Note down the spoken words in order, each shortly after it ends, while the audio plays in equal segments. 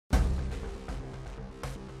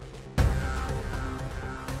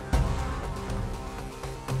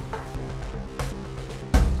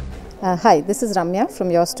Hi, this is Ramya from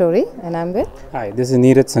Your Story, and I'm with. Hi, this is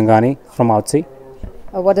Neeraj Sangani from Outsy.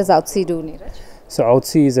 What does Outsy do, Neeraj? So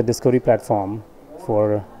Outsy is a discovery platform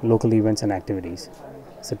for local events and activities.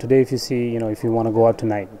 So today, if you see, if you want to go out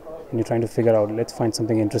tonight and you're trying to figure out, let's find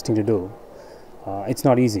something interesting to do, it's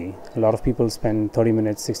not easy. A lot of people spend 30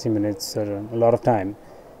 minutes, 60 minutes, or a lot of time,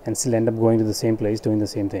 and still end up going to the same place doing the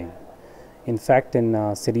same thing. In fact,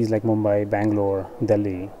 in cities like Mumbai, Bangalore,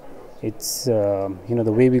 Delhi, it's the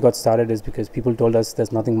way we got started is because people told us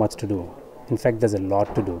there's nothing much to do. In fact, there's a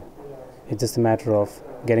lot to do. It's just a matter of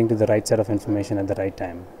getting to the right set of information at the right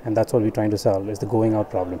time, and that's what we're trying to solve, is the going out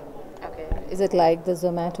problem. Okay. Is it like the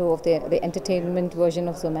Zomato of the entertainment version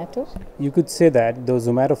of Zomato? You could say that, though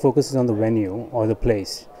Zomato focuses on the venue or the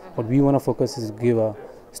place. What we want to focus is give a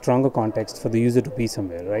stronger context for the user to be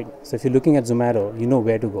somewhere, right? So if you're looking at Zomato, you know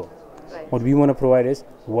where to go. Right. What we want to provide is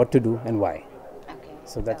what to do and why. Okay.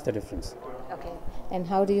 So that's the difference. Okay. And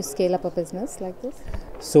how do you scale up a business like this?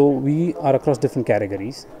 So we are across different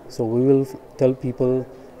categories. So we will tell people,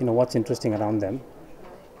 what's interesting around them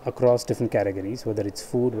across different categories, whether it's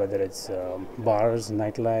food, whether it's bars,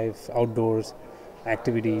 nightlife, outdoors,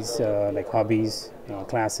 activities like hobbies,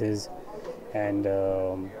 classes, and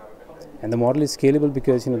the model is scalable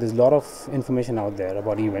because there's a lot of information out there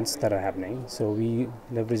about events that are happening. So we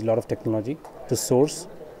leverage a lot of technology to source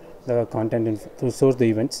the content, to source the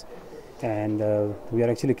events, and we are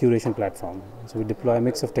actually a curation platform. So we deploy a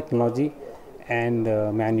mix of technology and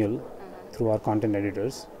manual through our content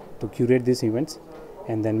editors to curate these events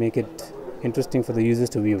and then make it interesting for the users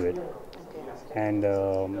to view it. And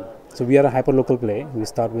so we are a hyper-local play. We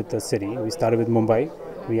start with the city. We started with Mumbai.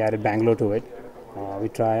 We added Bangalore to it.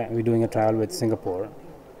 We're doing a trial with Singapore,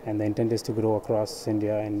 and the intent is to grow across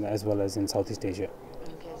India and as well as in Southeast Asia.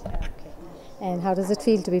 Okay. And how does it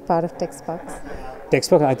feel to be part of TechSparks?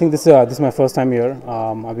 TechSparks, I think this is my first time here.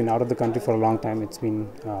 I've been out of the country for a long time. It's been,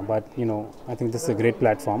 but I think this is a great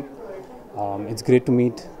platform. It's great to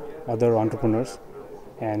meet other entrepreneurs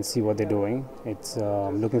and see what they're doing. It's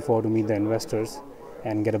looking forward to meet the investors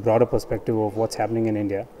and get a broader perspective of what's happening in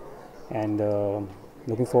India, and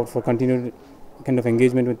looking forward for continued kind of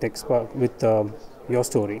engagement with TechSpark, with Your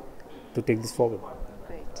Story, to take this forward.